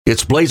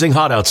It's blazing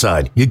hot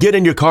outside. You get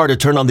in your car to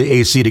turn on the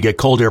AC to get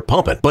cold air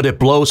pumping, but it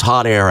blows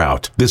hot air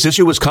out. This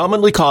issue is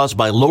commonly caused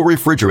by low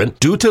refrigerant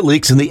due to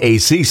leaks in the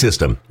AC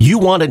system. You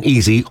want an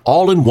easy,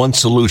 all-in-one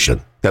solution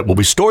that will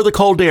restore the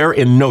cold air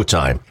in no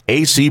time.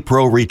 AC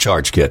Pro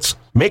Recharge Kits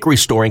make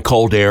restoring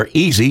cold air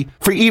easy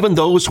for even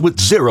those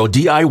with zero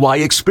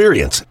DIY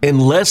experience in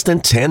less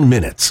than 10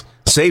 minutes.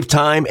 Save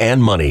time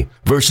and money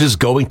versus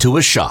going to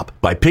a shop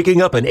by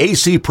picking up an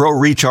AC Pro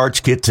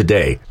Recharge Kit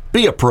today.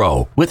 Be a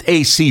pro with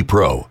AC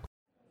Pro.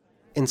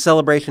 In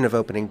celebration of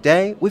opening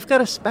day, we've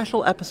got a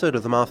special episode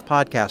of the Moth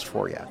Podcast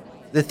for you.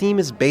 The theme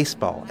is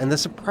baseball and the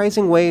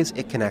surprising ways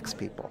it connects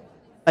people.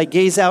 I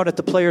gaze out at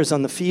the players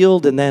on the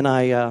field, and then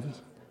I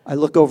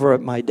look over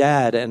at my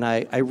dad, and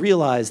I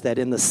realize that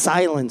in the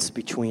silence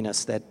between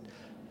us that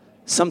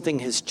something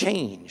has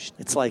changed.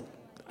 It's like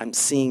I'm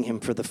seeing him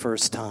for the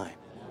first time.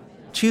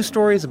 2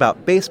 stories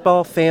about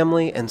baseball,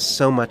 family, and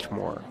so much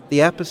more.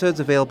 The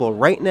episode's available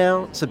right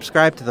now.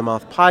 Subscribe to the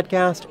Moth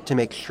Podcast to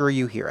make sure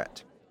you hear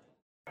it.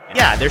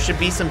 Yeah, there should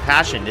be some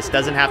passion. This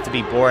doesn't have to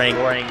be boring.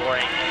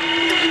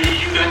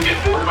 You guys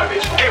get bored by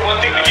baseball? Hey,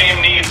 one thing the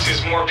game needs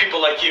is more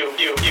people like you.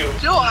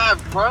 Still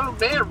have grown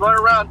men run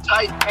around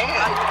tight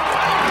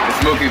pants.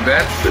 It's Mookie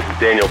Betts. This is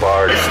Daniel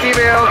Bard. It's Steve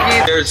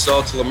Aoki. There's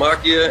Sal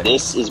Talamacchia.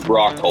 This is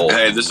Brock Holt.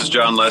 Hey, this is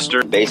John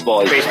Lester.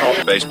 Baseball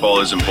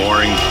isn't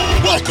boring.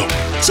 Welcome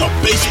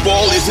to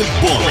Baseball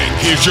Isn't Boring.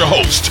 Here's your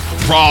host,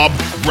 Rob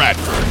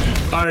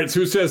Bradford. All right,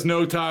 who says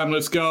no time?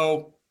 Let's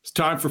go. It's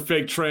time for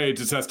fake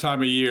trades. It's that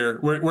time of year.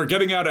 We're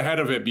getting out ahead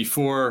of it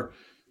before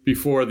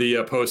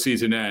the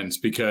postseason ends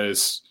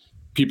because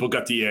people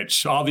got the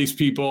itch. All these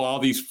people, all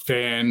these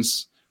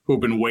fans who've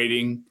been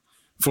waiting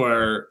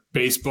for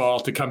baseball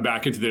to come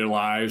back into their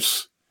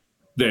lives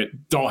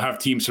that don't have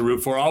teams to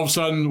root for. All of a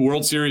sudden,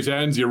 World Series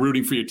ends. You're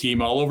rooting for your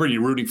team all over.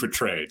 You're rooting for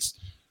trades.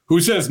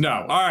 Who says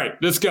no? All right,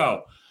 let's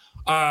go.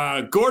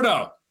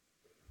 Gordo,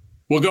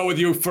 we'll go with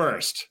you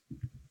first.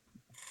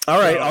 All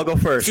right, I'll go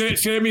first.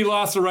 Sammy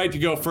lost the right to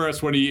go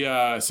first when he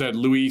said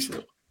Louis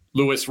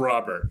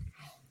Robert.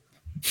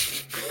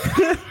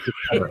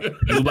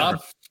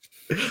 Lubob.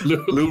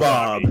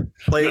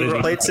 Play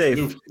it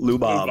safe.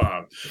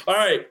 Lubob. All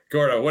right,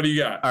 Gordo, what do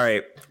you got? All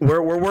right,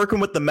 we're working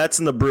with the Mets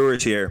and the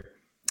Brewers here,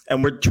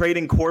 and we're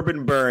trading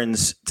Corbin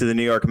Burnes to the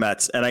New York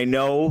Mets. And I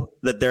know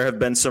that there have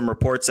been some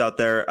reports out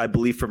there, I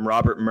believe from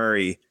Robert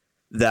Murray,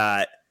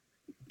 that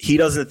he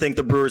doesn't think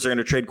the Brewers are going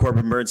to trade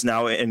Corbin Burnes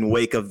now in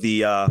wake of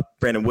the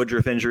Brandon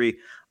Woodruff injury.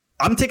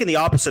 I'm taking the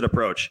opposite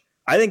approach.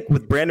 I think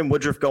with Brandon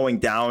Woodruff going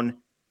down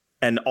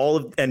and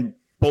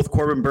both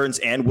Corbin Burnes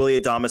and Willy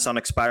Adames on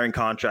expiring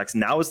contracts,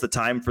 now is the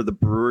time for the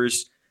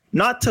Brewers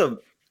not to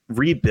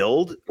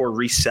rebuild or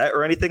reset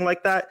or anything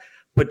like that,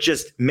 but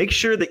just make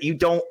sure that you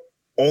don't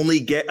only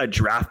get a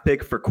draft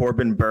pick for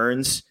Corbin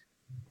Burnes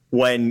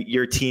when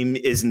your team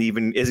isn't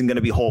going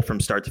to be whole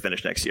from start to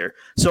finish next year.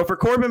 So for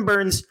Corbin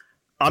Burnes,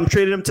 I'm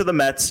trading him to the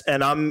Mets,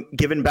 and I'm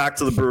giving back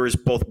to the Brewers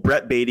both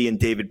Brett Baty and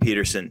David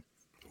Peterson.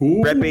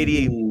 Ooh.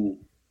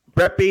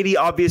 Brett Baty,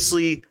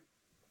 obviously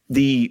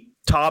the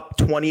top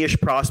 20-ish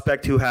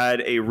prospect who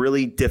had a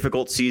really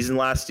difficult season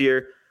last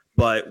year,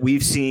 but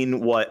we've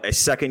seen what a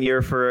second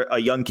year for a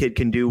young kid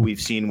can do. We've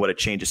seen what a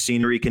change of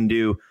scenery can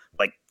do.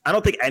 Like, I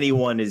don't think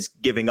anyone is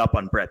giving up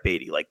on Brett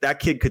Baty. Like, that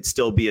kid could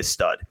still be a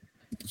stud.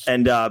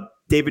 And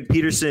David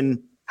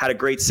Peterson had a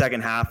great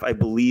second half. I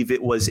believe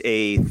it was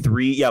a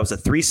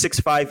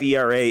 3.65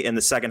 ERA in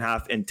the second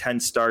half in 10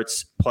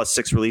 starts plus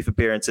 6 relief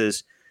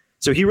appearances.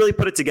 So he really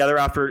put it together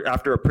after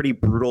a pretty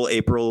brutal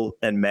April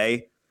and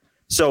May.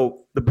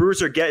 So the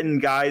Brewers are getting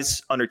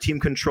guys under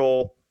team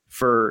control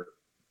for,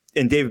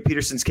 in David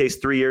Peterson's case,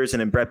 3 years,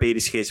 and in Brett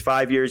Baty's case,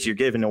 5 years. You're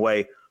giving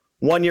away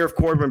 1 year of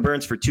Corbin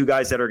Burnes for 2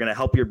 guys that are going to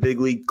help your big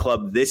league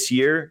club this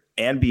year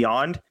and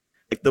beyond.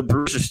 Like, the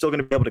Brewers are still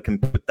going to be able to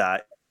compete with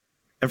that.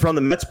 And from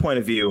the Mets' point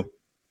of view,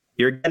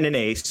 you're getting an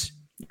ace.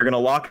 You're going to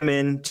lock him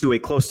into a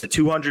close to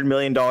 $200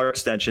 million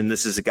extension.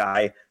 This is a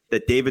guy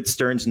that David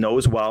Stearns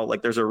knows well.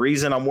 Like, there's a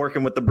reason I'm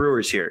working with the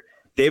Brewers here.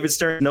 David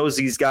Stearns knows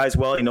these guys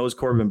well. He knows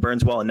Corbin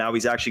Burnes well, and now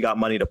he's actually got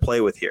money to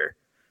play with here.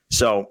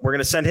 So we're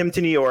going to send him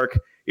to New York.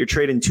 You're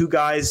trading 2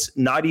 guys,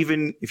 not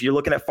even if you're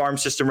looking at farm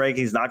system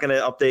rankings, not going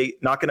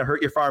to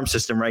hurt your farm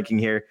system ranking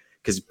here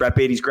because Brett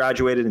Baty's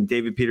graduated and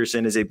David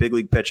Peterson is a big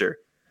league pitcher.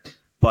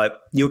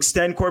 But you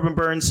extend Corbin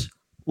Burnes,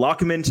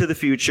 lock him into the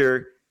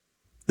future.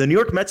 The New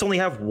York Mets only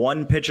have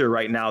 1 pitcher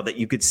right now that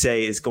you could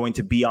say is going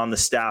to be on the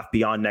staff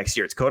beyond next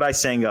year. It's Kodai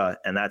Senga,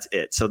 and that's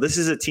it. So this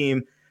is a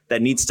team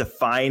that needs to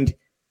find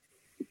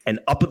an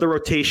up of the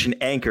rotation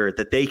anchor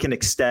that they can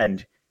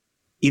extend,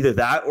 either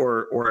that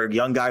or a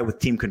young guy with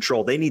team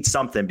control. They need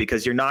something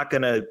because you're not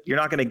gonna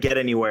get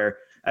anywhere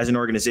as an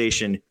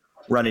organization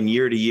running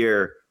year to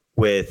year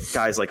with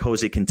guys like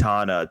Jose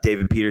Quintana,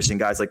 David Peterson,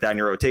 guys like that in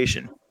your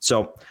rotation.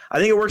 So I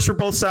think it works for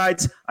both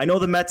sides. I know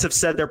the Mets have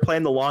said they're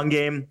playing the long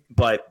game,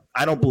 but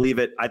I don't believe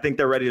it. I think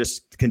they're ready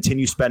to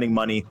continue spending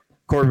money.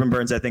 Corbin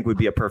Burnes, I think, would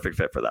be a perfect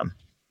fit for them.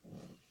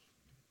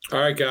 All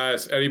right,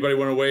 guys. Anybody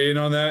want to weigh in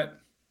on that?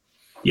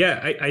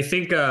 Yeah, I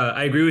think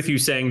I agree with you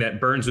saying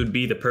that Burnes would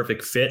be the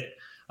perfect fit.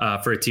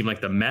 for a team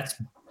like the Mets.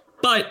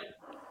 But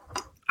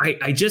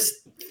I just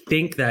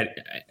think that,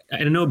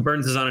 I know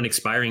Burns is on an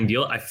expiring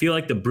deal. I feel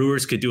like the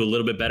Brewers could do a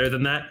little bit better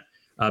than that.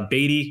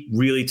 Beatty,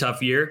 really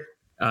tough year,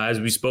 as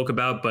we spoke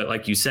about. But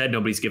like you said,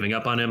 nobody's giving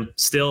up on him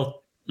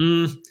still.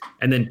 And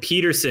then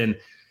Peterson,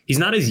 he's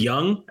not as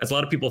young as a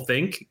lot of people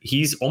think.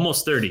 He's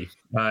almost 30,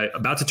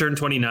 about to turn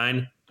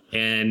 29.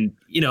 And,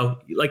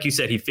 like you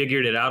said, he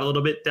figured it out a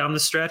little bit down the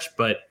stretch.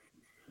 But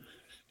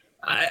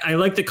I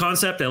like the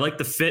concept. I like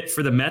the fit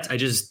for the Mets. I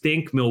just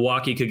think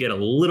Milwaukee could get a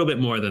little bit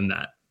more than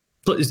that,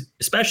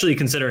 especially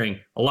considering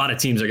a lot of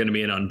teams are going to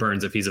be in on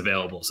Burns if he's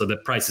available. So the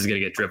price is going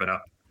to get driven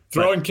up.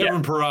 Throw in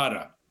Kevin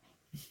Parada.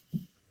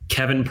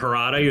 Kevin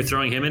Parada, you're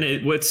throwing him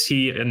in? What's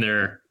he in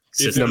there?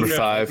 He's number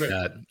 5.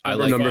 I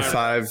like number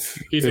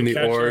 5 in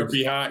the org.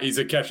 He's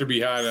a catcher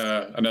behind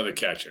another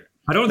catcher.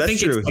 I don't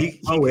think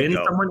it's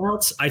someone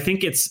else. I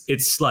think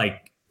it's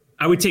like,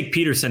 I would take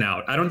Peterson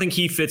out. I don't think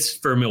he fits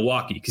for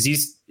Milwaukee because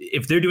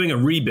if they're doing a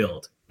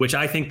rebuild, which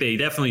I think they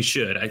definitely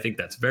should, I think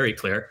that's very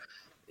clear.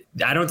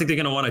 I don't think they're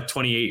going to want a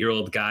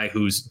 28-year-old guy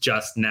who's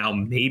just now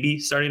maybe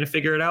starting to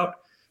figure it out.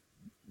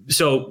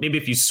 So maybe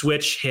if you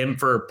switch him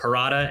for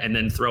Parada and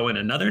then throw in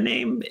another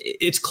name,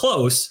 it's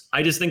close.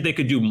 I just think they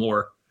could do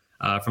more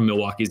from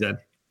Milwaukee's end.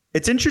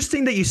 It's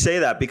interesting that you say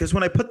that because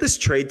when I put this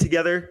trade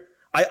together,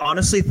 I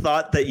honestly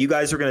thought that you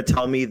guys were going to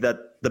tell me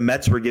that the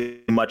Mets were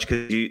getting much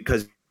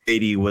because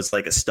Beatty was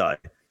like a stud.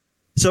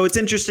 So it's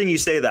interesting you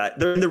say that.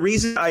 The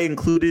reason I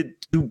included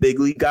 2 big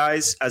league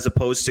guys as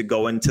opposed to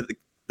going to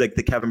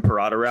the Kevin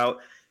Parada route,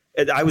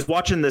 I was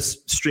watching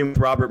this stream with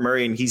Robert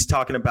Murray and he's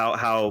talking about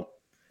how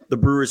the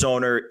Brewers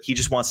owner, he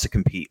just wants to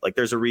compete. Like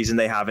there's a reason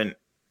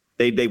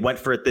they went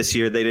for it this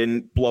year. They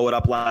didn't blow it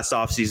up last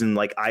offseason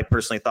like I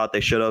personally thought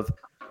they should have.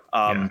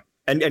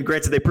 And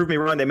granted, they proved me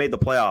wrong. They made the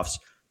playoffs.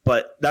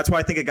 But that's why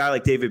I think a guy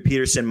like David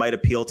Peterson might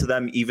appeal to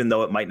them, even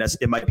though it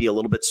might be a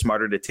little bit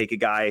smarter to take a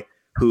guy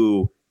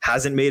who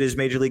hasn't made his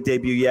major league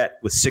debut yet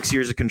with 6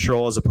 years of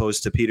control as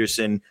opposed to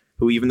Peterson,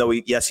 who even though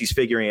he's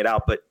figuring it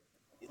out, but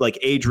like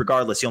age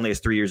regardless, he only has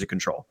 3 years of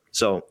control.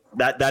 So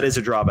that is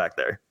a drawback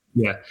there.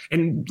 Yeah.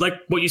 And like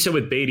what you said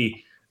with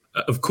Beatty,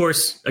 of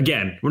course,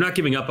 again, we're not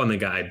giving up on the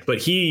guy, but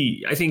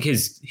I think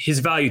his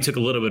value took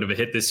a little bit of a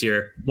hit this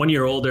year. 1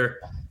 year older,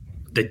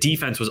 the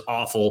defense was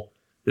awful.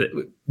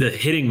 The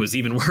hitting was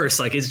even worse.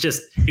 Like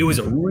it was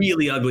a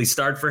really ugly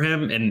start for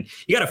him. And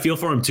you got to feel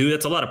for him too.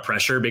 That's a lot of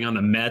pressure being on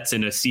the Mets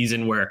in a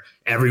season where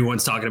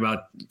everyone's talking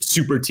about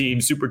super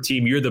team.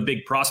 You're the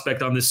big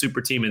prospect on this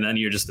super team. And then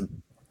you're just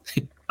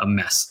a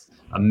Mets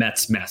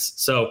mess.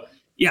 So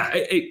yeah,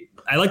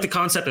 I like the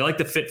concept. I like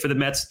the fit for the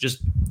Mets.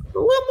 Just a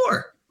little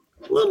more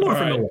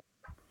from the wall.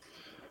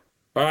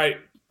 All right,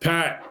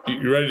 Pat,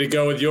 you ready to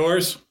go with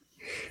yours?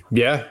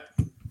 Yeah.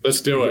 Let's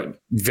do it.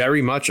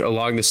 Very much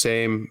along the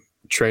same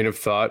train of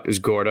thought as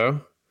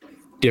Gordo.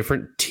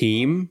 Different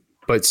team,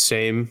 but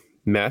same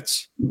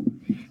Mets.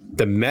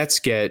 The Mets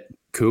get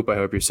Coop. I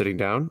hope you're sitting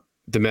down.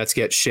 The Mets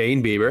get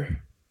Shane Bieber.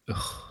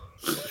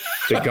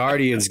 The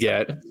Guardians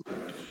get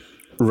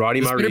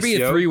Ronnie Mauricio. It's going to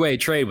be a 3-way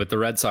trade with the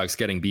Red Sox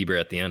getting Bieber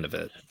at the end of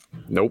it.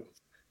 Nope.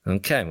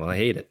 Okay, well, I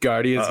hate it.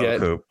 Guardians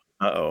get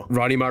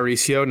Ronnie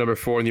Mauricio, number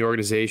 4 in the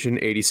organization,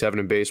 87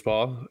 in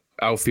baseball.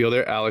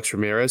 Outfielder Alex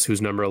Ramirez,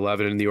 who's number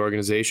 11 in the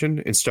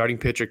organization. And starting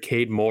pitcher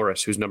Cade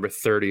Morris, who's number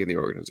 30 in the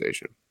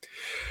organization.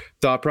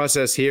 Thought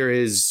process here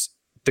is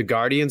the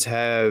Guardians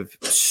have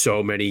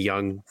so many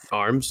young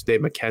arms. They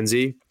have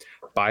McKenzie,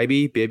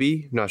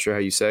 Bibby, not sure how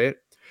you say it.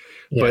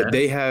 Yeah. But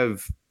they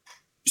have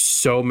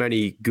so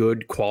many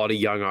good quality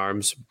young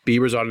arms.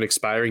 Bieber's on an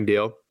expiring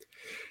deal.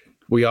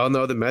 We all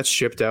know the Mets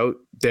shipped out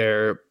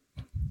their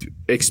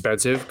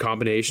expensive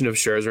combination of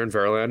Scherzer and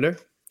Verlander.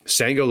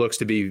 Senga looks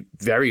to be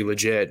very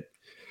legit.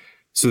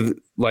 So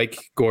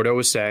like Gordo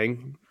was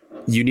saying,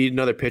 you need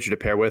another pitcher to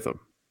pair with him.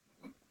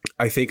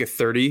 I think a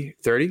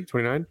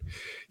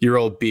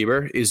 29-year-old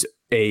Bieber is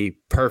a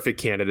perfect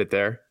candidate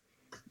there.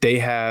 They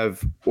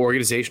have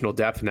organizational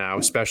depth now,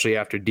 especially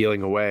after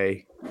dealing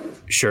away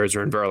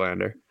Scherzer and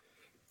Verlander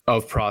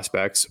of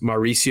prospects.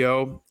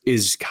 Mauricio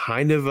is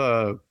kind of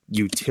a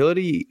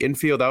utility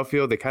infield,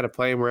 outfield. They kind of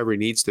play him wherever he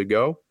needs to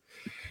go.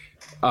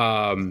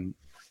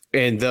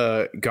 And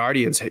the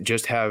Guardians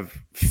just have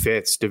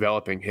fits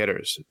developing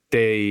hitters.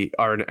 They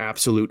are an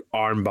absolute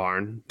arm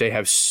barn. They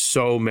have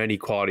so many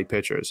quality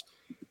pitchers,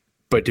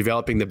 but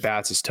developing the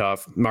bats is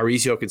tough.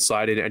 Mauricio can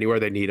slide in anywhere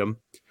they need him.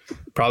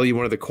 Probably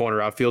one of the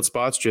corner outfield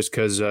spots just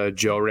because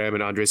Joe Ram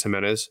and Andres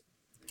Jimenez.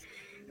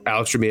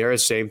 Alex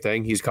Ramirez, same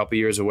thing. He's a couple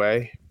years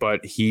away,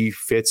 but he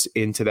fits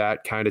into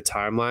that kind of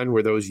timeline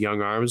where those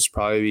young arms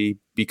probably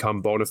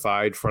become bona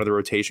fide front of the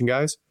rotation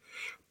guys.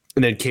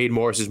 And then Cade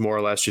Morris is more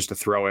or less just a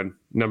throw-in,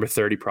 number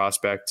 30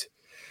 prospect,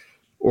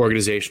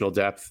 organizational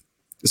depth,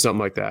 something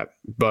like that.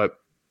 But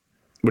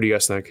what do you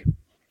guys think?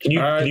 Can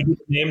you do the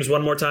names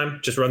one more time?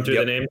 Just run through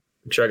the names.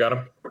 Make sure I got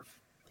them.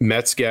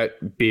 Mets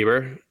get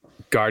Bieber.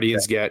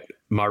 Guardians get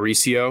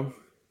Mauricio,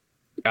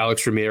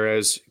 Alex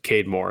Ramirez,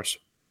 Cade Morris.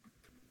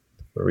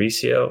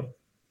 Mauricio,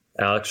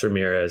 Alex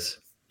Ramirez,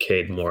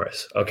 Cade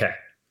Morris. Okay.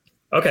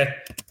 Okay.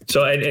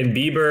 So, and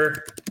Bieber,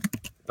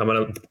 I'm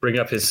going to bring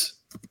up his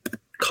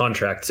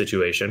contract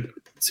situation,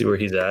 see where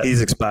he's at.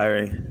 He's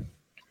expiring.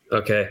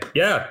 Okay.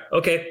 Yeah.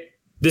 Okay.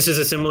 This is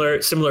a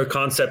similar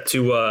concept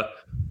to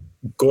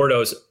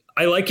Gordo's.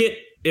 I like it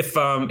if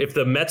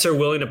the Mets are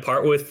willing to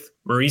part with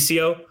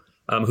Mauricio,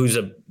 who's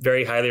a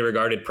very highly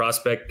regarded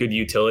prospect, good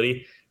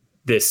utility.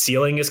 The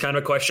ceiling is kind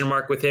of a question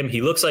mark with him.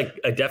 He looks like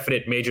a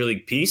definite major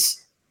league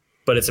piece,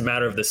 but it's a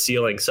matter of the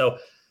ceiling. So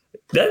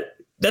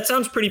that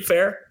sounds pretty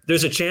fair.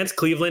 There's a chance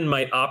Cleveland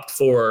might opt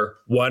for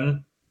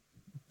one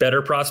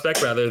better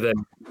prospect rather than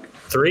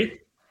three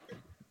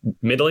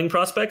middling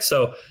prospects.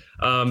 So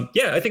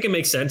I think it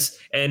makes sense.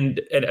 And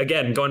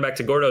again, going back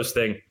to Gordo's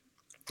thing,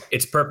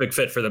 it's perfect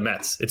fit for the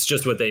Mets. It's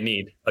just what they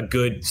need. A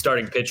good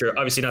starting pitcher.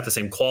 Obviously not the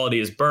same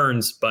quality as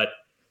Burns, but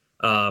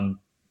man,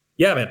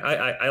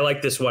 I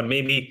like this one.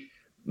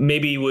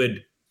 Maybe you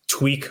would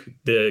tweak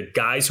the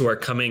guys who are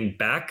coming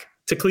back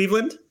to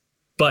Cleveland,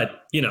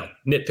 but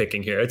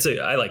nitpicking here.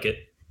 I like it.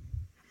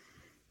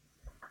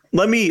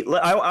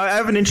 I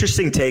have an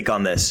interesting take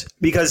on this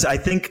because I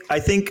think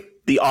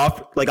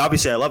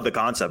obviously I love the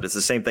concept. It's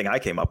the same thing I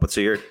came up with.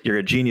 So you're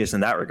a genius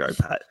in that regard,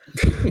 Pat.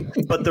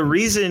 But the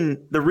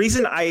reason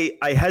I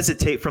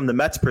hesitate from the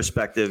Mets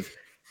perspective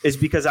is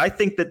because I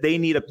think that they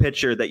need a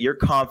pitcher that you're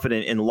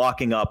confident in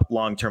locking up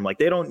long term. Like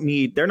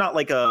they're not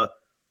like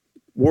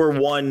we're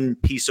one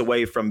piece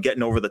away from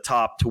getting over the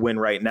top to win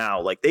right now.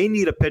 Like they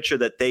need a pitcher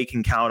that they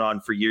can count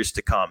on for years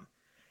to come.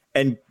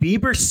 And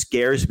Bieber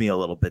scares me a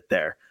little bit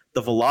there.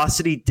 The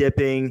velocity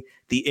dipping,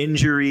 the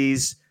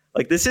injuries.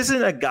 Like this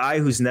isn't a guy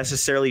who's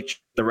necessarily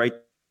the right.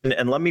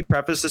 And let me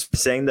preface this by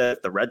saying that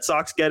if the Red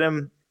Sox get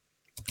him,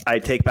 I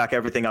take back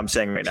everything I'm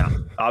saying right now.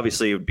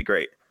 Obviously, it would be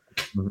great.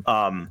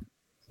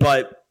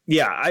 But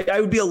yeah,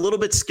 I would be a little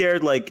bit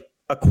scared, like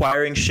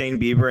acquiring Shane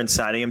Bieber and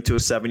signing him to a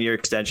 7-year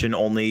extension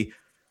only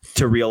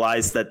to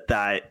realize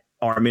that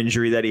arm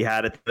injury that he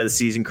had at the end of the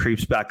season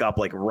creeps back up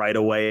like right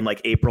away in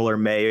like April or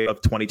May of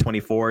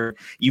 2024.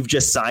 You've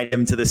just signed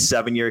him to this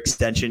 7-year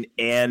extension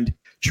and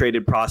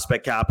traded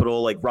prospect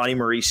capital. Like Ronnie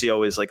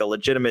Mauricio is like a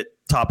legitimate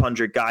top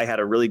 100 guy, had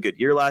a really good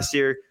year last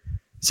year.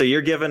 So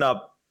you're giving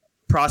up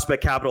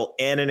prospect capital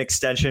and an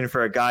extension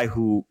for a guy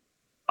who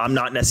I'm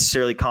not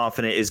necessarily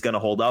confident is going to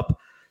hold up.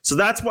 So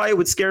that's why it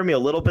would scare me a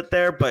little bit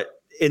there.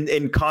 But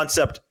in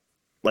concept,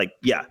 like,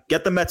 yeah,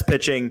 get the Mets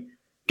pitching,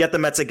 get the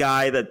Mets a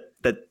guy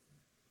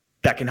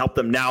that can help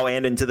them now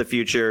and into the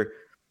future.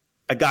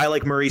 A guy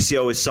like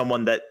Mauricio is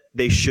someone that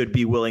they should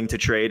be willing to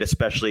trade,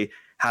 especially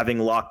having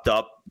locked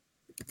up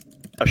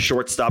a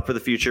shortstop for the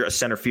future, a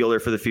center fielder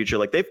for the future.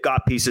 Like they've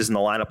got pieces in the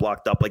lineup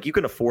locked up. Like you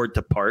can afford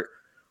to part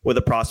with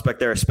a prospect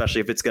there,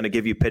 especially if it's going to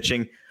give you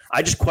pitching.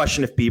 I just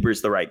question if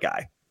Bieber's the right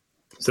guy.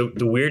 So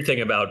the weird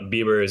thing about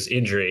Bieber's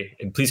injury,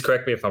 and please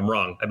correct me if I'm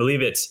wrong, I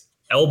believe it's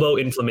elbow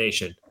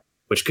inflammation,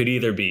 which could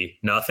either be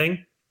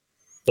nothing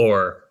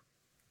or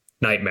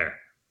nightmare.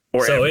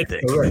 Or so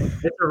everything.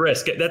 It's a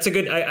risk. That's a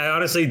good. I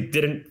honestly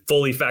didn't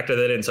fully factor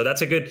that in. So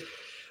that's a good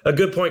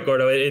point,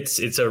 Gordo. It's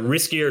a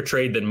riskier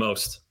trade than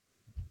most.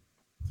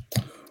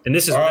 And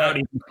this is without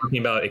even talking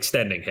about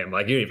extending him.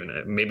 Like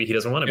maybe he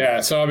doesn't want to be.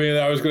 Yeah. So I mean,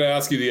 I was going to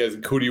ask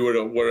you who do you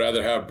would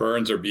rather have,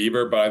 Burns or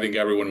Bieber? But I think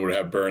everyone would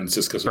have Burns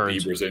just because of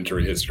Bieber's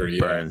injury history.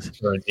 Yeah. Burns.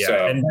 Yeah.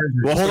 So,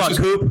 well, hold on,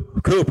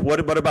 Coop.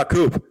 What about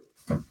Coop?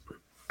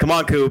 Come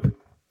on, Coop.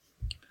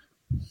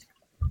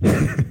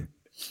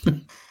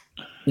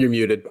 You're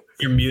muted.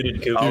 You're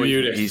muted, Coop. Oh,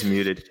 he's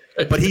muted.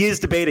 But he is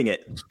debating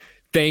it.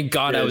 Thank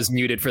God I was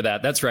muted for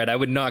that. That's right. I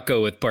would not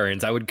go with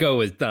Burns. I would go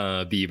with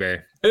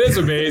Bieber. It is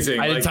amazing.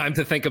 I had time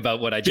to think about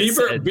what I just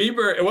said.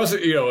 Bieber, it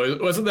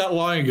wasn't that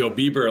long ago.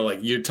 Bieber, like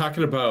you're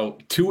talking about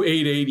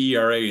 2.88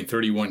 ERA and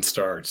 31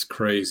 starts.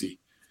 Crazy.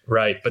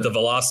 Right. But the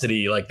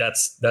velocity, like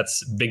that's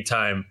big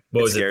time.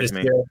 What was it this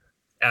year?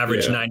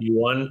 Average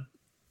 91.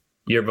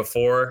 Year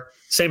before,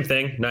 same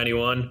thing,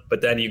 91.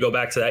 But then you go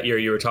back to that year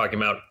you were talking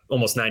about,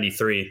 almost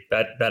 93.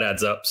 That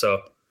adds up. So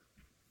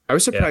I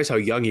was surprised how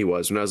young he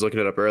was when I was looking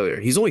it up earlier.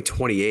 He's only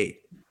 28.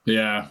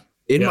 Yeah.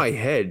 In my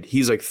head,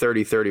 he's like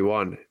 30,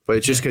 31. But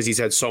it's just because he's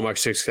had so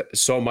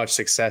much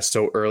success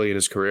so early in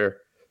his career.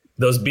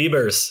 Those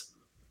Biebers,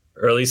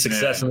 early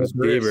success in those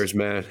Biebers,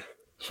 man.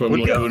 Would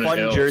be a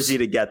fun jersey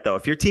to get though.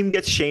 If your team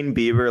gets Shane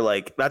Bieber,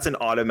 like that's an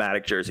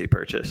automatic jersey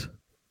purchase.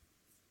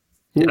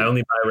 I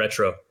only buy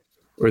retro.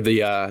 Or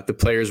the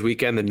Players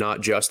Weekend, the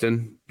Not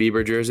Justin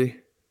Bieber jersey.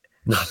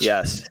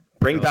 Yes.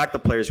 Bring back the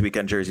Players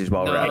Weekend jerseys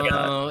while we're at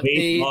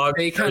that.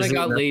 They kind of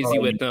got lazy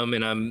with them,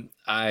 and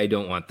I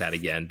don't want that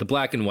again. The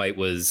black and white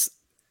was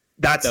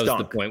that was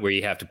the point where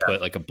you have to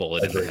put like a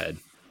bullet in the head.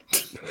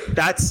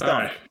 That's stunk.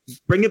 Right.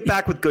 Bring it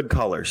back with good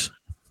colors.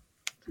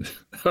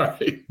 All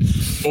right.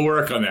 We'll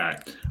work on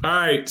that. All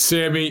right,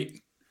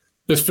 Sammy,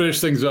 let's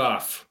finish things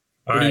off.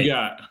 What do you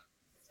got?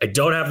 I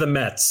don't have the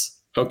Mets.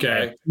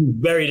 Okay.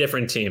 Very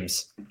different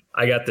teams.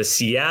 I got the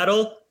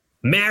Seattle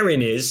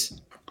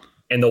Mariners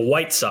and the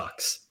White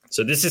Sox.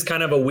 So this is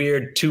kind of a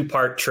weird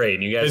two-part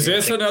trade. You guys is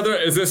this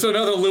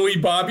another Louis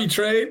Bobby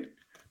trade?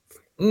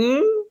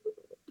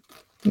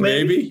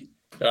 Maybe.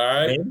 All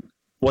right. Maybe.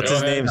 What's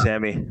his name,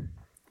 Sammy?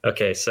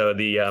 Okay, so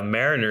the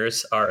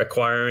Mariners are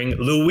acquiring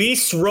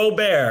Luis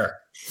Robert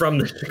from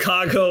the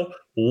Chicago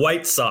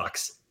White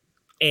Sox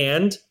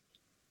and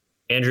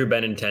Andrew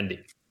Benintendi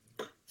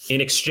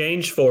in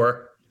exchange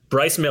for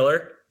Bryce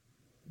Miller,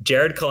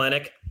 Jared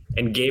Kelenic,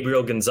 and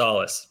Gabriel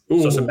Gonzalez.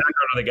 Ooh. So some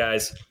background on the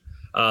guys.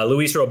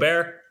 Luis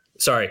Robert,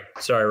 sorry,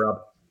 Rob.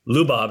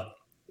 Lou Bob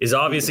is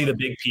obviously the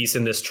big piece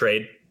in this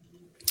trade.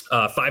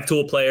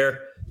 5-tool player,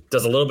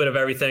 does a little bit of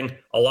everything,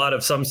 a lot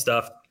of some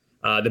stuff.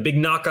 The big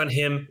knock on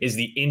him is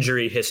the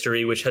injury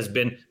history, which has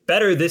been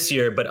better this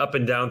year, but up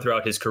and down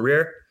throughout his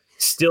career.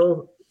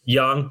 Still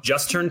young,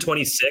 just turned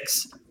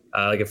 26,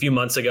 like a few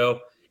months ago.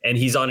 And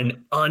he's on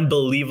an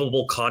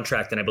unbelievable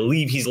contract. And I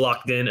believe he's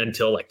locked in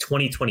until like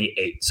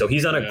 2028. So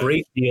he's on a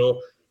great deal.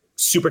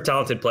 Super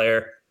talented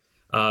player.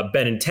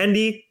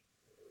 Benintendi,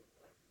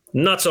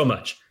 not so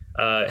much.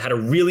 Had a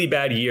really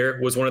bad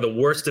year, was one of the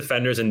worst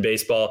defenders in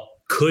baseball,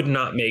 could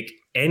not make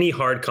any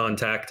hard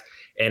contact,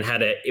 and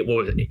had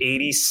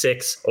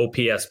 86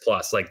 OPS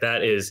plus. Like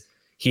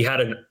he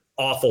had an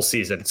awful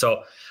season.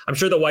 So I'm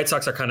sure the White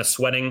Sox are kind of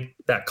sweating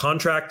that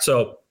contract.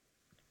 So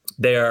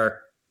they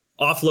are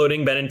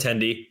offloading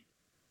Benintendi,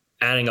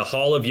 adding a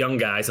haul of young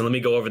guys. And let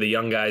me go over the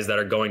young guys that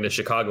are going to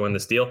Chicago in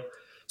this deal.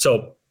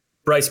 So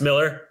Bryce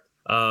Miller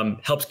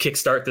helps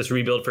kickstart this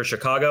rebuild for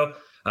Chicago.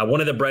 One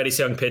of the brightest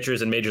young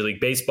pitchers in Major League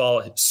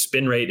Baseball. His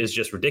spin rate is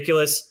just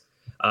ridiculous.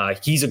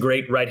 He's a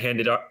great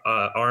right-handed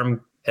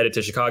arm headed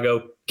to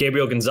Chicago.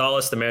 Gabriel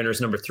Gonzalez, the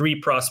Mariners' number 3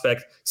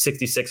 prospect,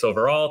 66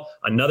 overall,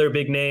 another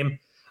big name.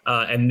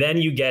 And then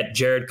you get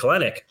Jared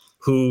Kelenic,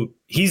 who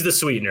he's the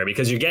sweetener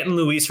because you're getting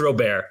Luis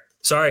Robert.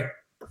 Sorry,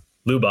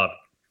 Lou Bob.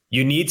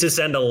 You need to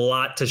send a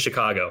lot to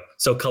Chicago.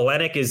 So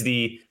Kelenic is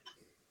the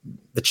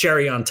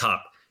cherry on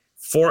top.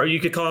 You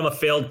could call him a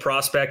failed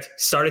prospect.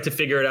 Started to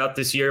figure it out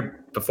this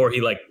year before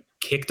he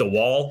kicked a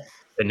wall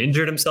and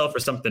injured himself or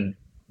something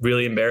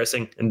really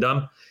embarrassing and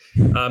dumb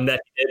that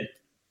he did.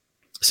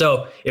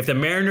 So if the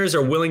Mariners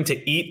are willing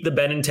to eat the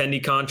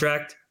Benintendi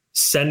contract,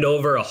 send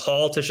over a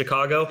haul to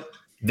Chicago,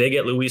 they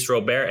get Luis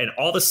Robert, and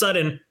all of a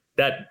sudden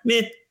that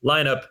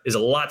lineup is a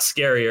lot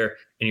scarier,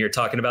 and you're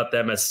talking about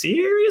them as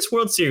serious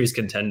World Series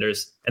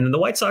contenders. And then the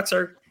White Sox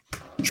are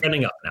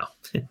trending up now.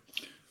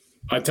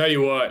 I tell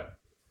you what,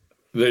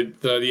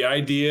 the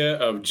idea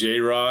of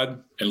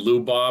J-Rod and Lou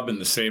Bob in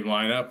the same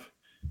lineup.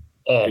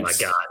 Oh my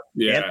God.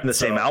 Yeah. And in the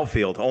same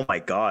outfield. Oh my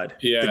God.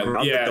 Yeah. The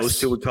ground that those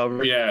two would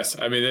cover. Yes.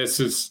 I mean, I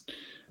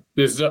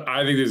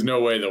think there's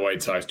no way the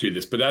White Sox do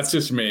this, but that's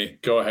just me.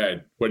 Go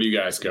ahead. What do you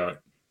guys got?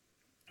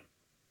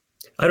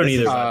 I don't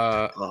either.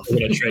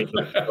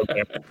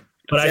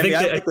 But I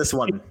think this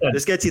one.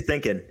 This gets you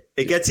thinking.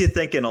 It gets you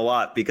thinking a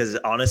lot because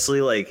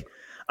honestly,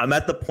 I'm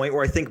at the point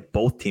where I think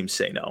both teams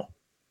say no.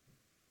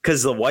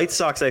 Because the White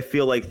Sox, I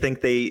feel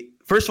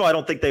first of all, I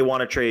don't think they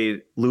want to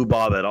trade Lou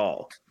Bob at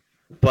all.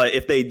 But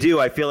if they do,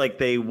 I feel like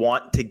they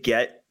want to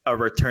get a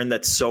return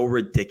that's so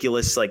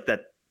ridiculous,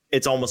 that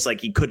it's almost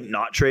like he couldn't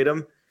not trade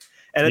him.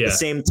 And at the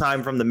same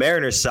time, from the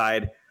Mariners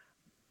side,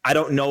 I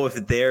don't know if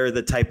they're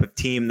the type of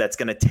team that's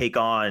going to take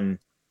on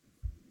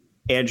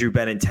Andrew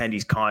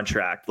Benintendi's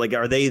contract.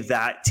 Are they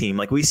that team?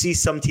 We see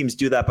some teams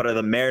do that, but are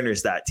the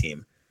Mariners that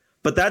team?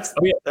 But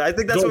I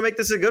think that's what makes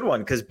this a good one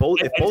because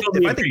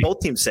if I think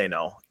both teams say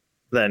no,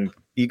 then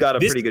you got a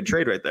pretty good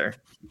trade right there.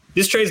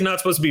 This trade is not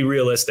supposed to be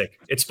realistic.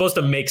 It's supposed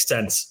to make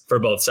sense for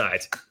both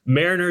sides.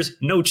 Mariners,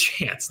 no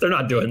chance. They're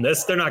not doing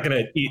this. They're not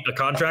going to eat a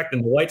contract.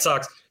 And the White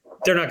Sox,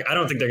 I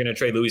don't think they're going to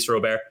trade Luis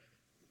Robert,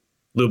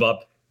 Lou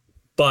Bob.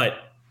 But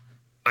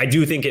I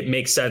do think it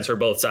makes sense for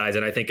both sides.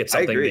 And I think it's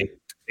something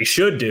they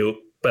should do,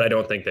 but I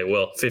don't think they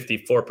will.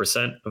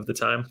 54% of the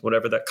time,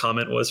 whatever that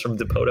comment was from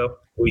Dipoto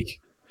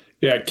week.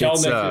 Yeah,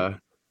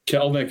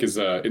 Kelenic is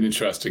an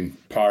interesting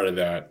part of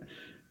that.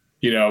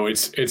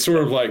 It's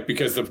sort of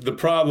because the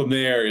problem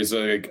there is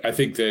I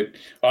think that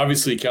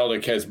obviously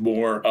Kelenic has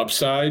more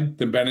upside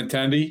than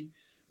Benintendi,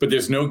 but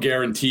there's no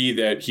guarantee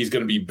that he's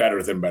going to be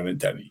better than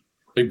Benintendi.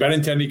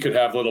 Benintendi could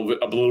have a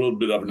little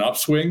bit of an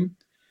upswing,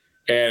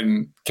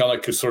 and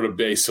Kelenic could sort of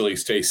basically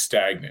stay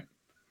stagnant.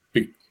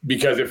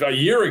 Because if a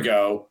year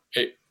ago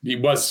he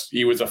was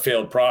a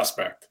failed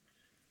prospect,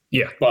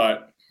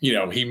 but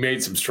he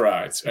made some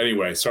strides.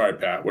 Anyway, sorry,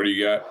 Pat. What do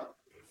you got?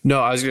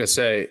 No, I was going to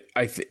say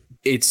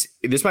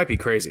this might be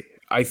crazy.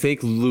 I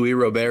think Luis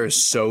Robert is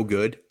so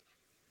good,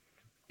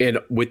 and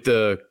with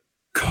the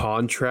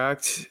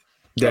contract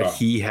that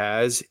he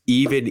has,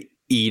 even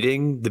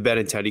eating the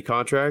Benintendi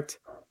contract,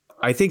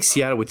 I think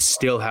Seattle would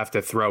still have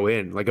to throw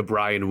in a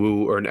Brian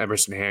Wu or an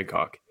Emerson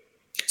Hancock.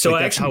 So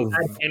I actually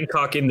had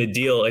Hancock in the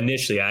deal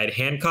initially. I had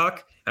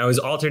Hancock. I was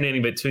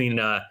alternating between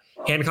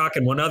Hancock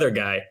and one other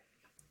guy,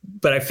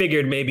 but I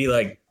figured maybe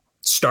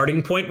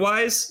starting point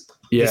wise.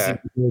 Yeah.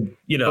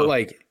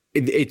 But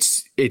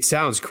it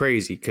sounds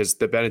crazy because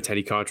the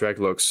Benintendi contract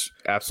looks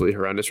absolutely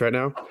horrendous right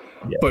now.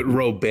 Yeah. But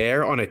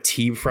Robert on a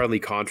team-friendly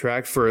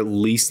contract for at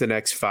least the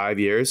next 5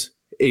 years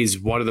is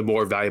one of the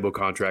more valuable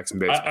contracts in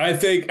baseball. I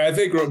think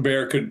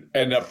Robert could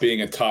end up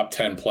being a top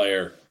 10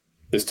 player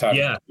this time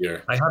of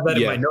year. I have that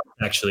in my notes,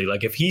 actually.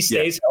 Like, if he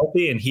stays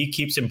healthy and he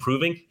keeps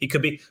improving, he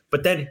could be.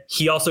 But then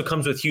he also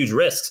comes with huge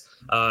risks.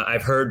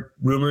 I've heard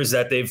rumors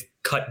that they've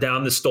cut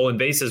down the stolen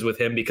bases with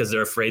him because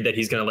they're afraid that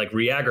he's going to like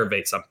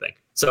re-aggravate something.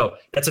 So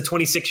that's a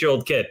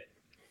 26-year-old kid.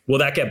 Will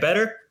that get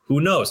better? Who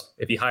knows?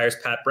 If he hires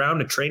Pat Brown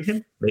to train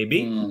him,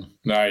 maybe.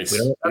 Nice.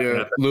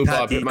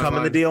 Pat, do you come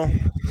in the deal?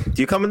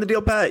 Do you come in the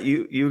deal, Pat?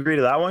 You agree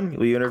to that one?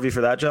 Will you interview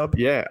for that job?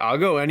 Yeah, I'll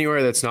go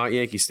anywhere that's not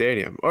Yankee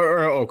Stadium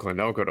or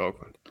Oakland. I'll go to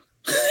Oakland.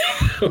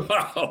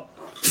 Wow.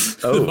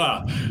 Oh.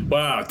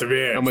 Wow.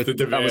 I'm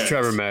with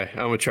Trevor May.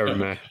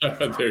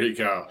 There you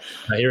go.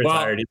 He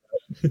retired.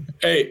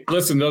 Hey,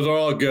 listen, those are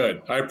all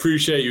good. I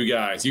appreciate you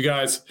guys. You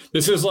guys,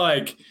 this is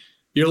like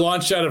you're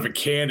launched out of a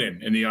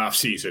cannon in the off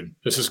season.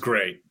 This is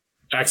great.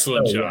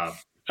 Excellent job.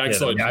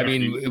 Excellent. I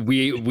mean,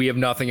 we have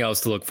nothing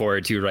else to look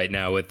forward to right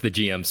now with the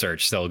GM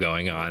search still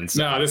going on.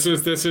 So. No, this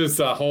is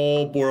the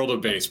whole world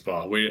of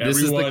baseball. This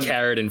is the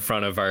carrot in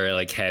front of our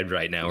head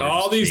right now.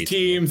 All these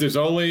teams, there's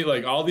only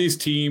all these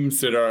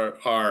teams that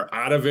are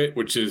out of it,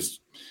 which is,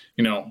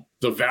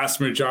 the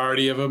vast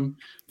majority of them.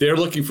 They're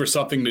looking for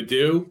something to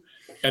do,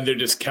 and they're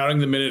just counting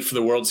the minutes for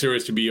the World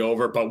Series to be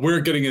over. But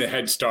we're getting a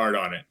head start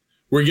on it.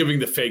 We're giving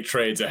the fake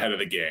trades ahead of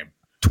the game.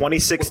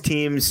 26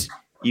 teams.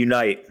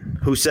 Unite.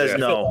 Who says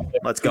no?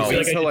 Let's go.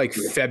 Until like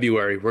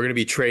February, we're gonna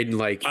be trading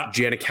like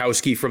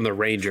Janikowski from the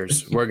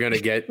Rangers.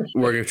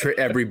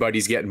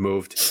 Everybody's getting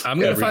moved. I'm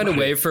gonna find a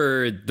way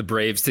for the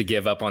Braves to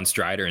give up on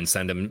Strider and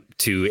send him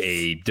to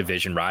a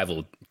division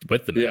rival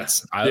with the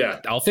Mets.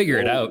 I'll figure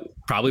it out.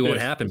 Probably won't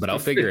happen, but I'll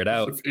figure it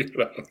out.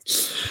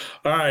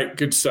 All right,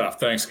 good stuff.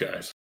 Thanks, guys.